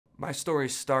My story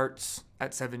starts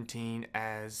at 17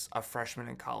 as a freshman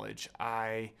in college.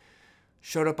 I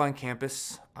showed up on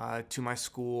campus to my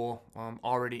school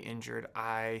already injured.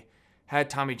 I had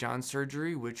Tommy John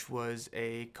surgery, which was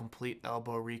a complete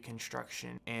elbow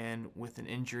reconstruction. And with an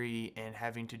injury and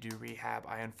having to do rehab,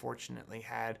 I unfortunately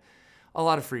had a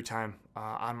lot of free time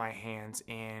on my hands,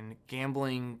 and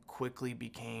gambling quickly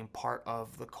became part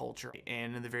of the culture.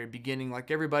 And in the very beginning, like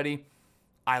everybody,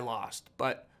 I lost.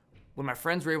 But when my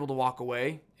friends were able to walk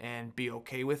away and be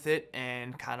okay with it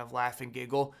and kind of laugh and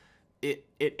giggle, it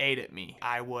ate at me.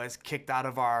 I was kicked out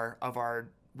of our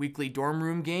weekly dorm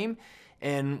room game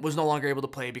and was no longer able to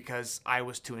play because I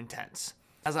was too intense.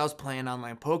 As I was playing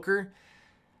online poker,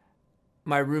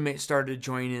 my roommate started to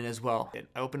join in as well.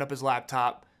 I opened up his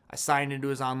laptop, I signed into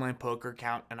his online poker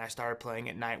account, and I started playing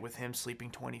at night with him sleeping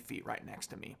 20 feet right next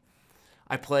to me.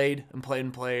 I played and played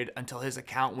and played until his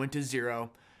account went to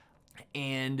zero,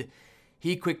 and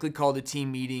he quickly called a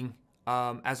team meeting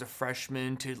as a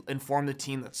freshman to inform the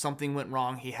team that something went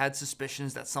wrong. He had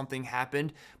suspicions that something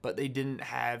happened, but they didn't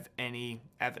have any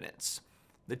evidence.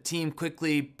 The team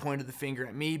quickly pointed the finger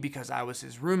at me because I was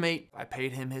his roommate. I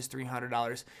paid him his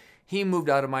 $300. He moved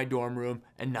out of my dorm room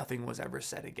and nothing was ever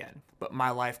said again. But my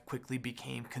life quickly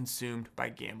became consumed by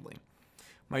gambling.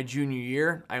 My junior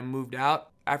year, I moved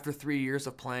out. After 3 years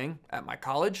of playing at my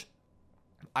college,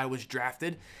 I was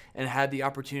drafted and had the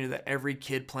opportunity that every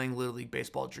kid playing Little League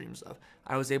Baseball dreams of.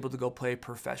 I was able to go play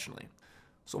professionally.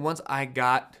 So once I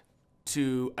got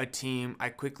to a team, I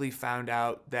quickly found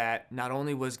out that not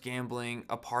only was gambling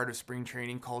a part of spring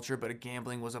training culture, but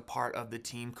gambling was a part of the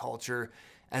team culture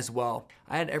as well.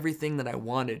 I had everything that I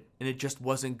wanted, and it just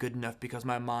wasn't good enough because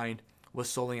my mind was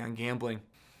solely on gambling.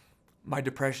 My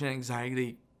depression and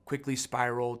anxiety quickly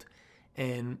spiraled,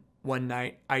 and one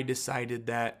night I decided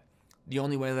that the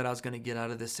only way that I was going to get out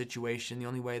of this situation, the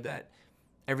only way that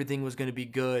everything was going to be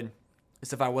good,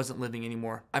 is if I wasn't living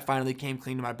anymore. I finally came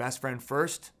clean to my best friend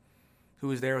first, who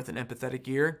was there with an empathetic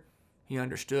ear. He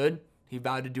understood. He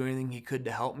vowed to do anything he could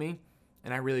to help me,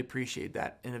 and I really appreciate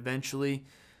that. And eventually,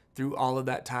 through all of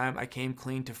that time, I came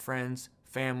clean to friends,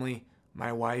 family,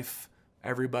 my wife,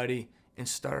 everybody, and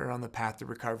started on the path to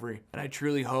recovery. And I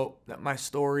truly hope that my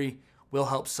story will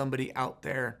help somebody out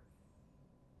there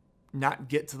not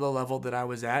get to the level that I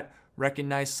was at,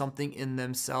 recognize something in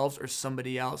themselves or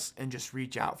somebody else, and just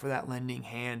reach out for that lending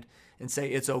hand and say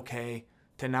it's okay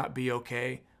to not be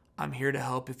okay. I'm here to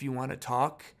help if you want to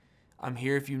talk. I'm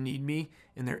here if you need me,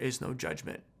 and there is no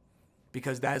judgment.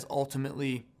 Because that is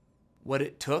ultimately what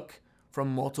it took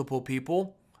from multiple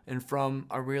people and from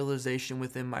a realization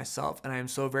within myself. And I am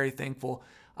so very thankful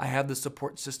I have the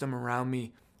support system around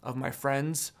me of my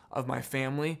friends, of my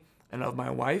family, and of my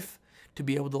wife to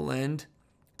be able to lend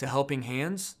to helping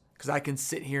hands, because I can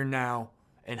sit here now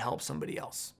and help somebody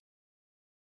else.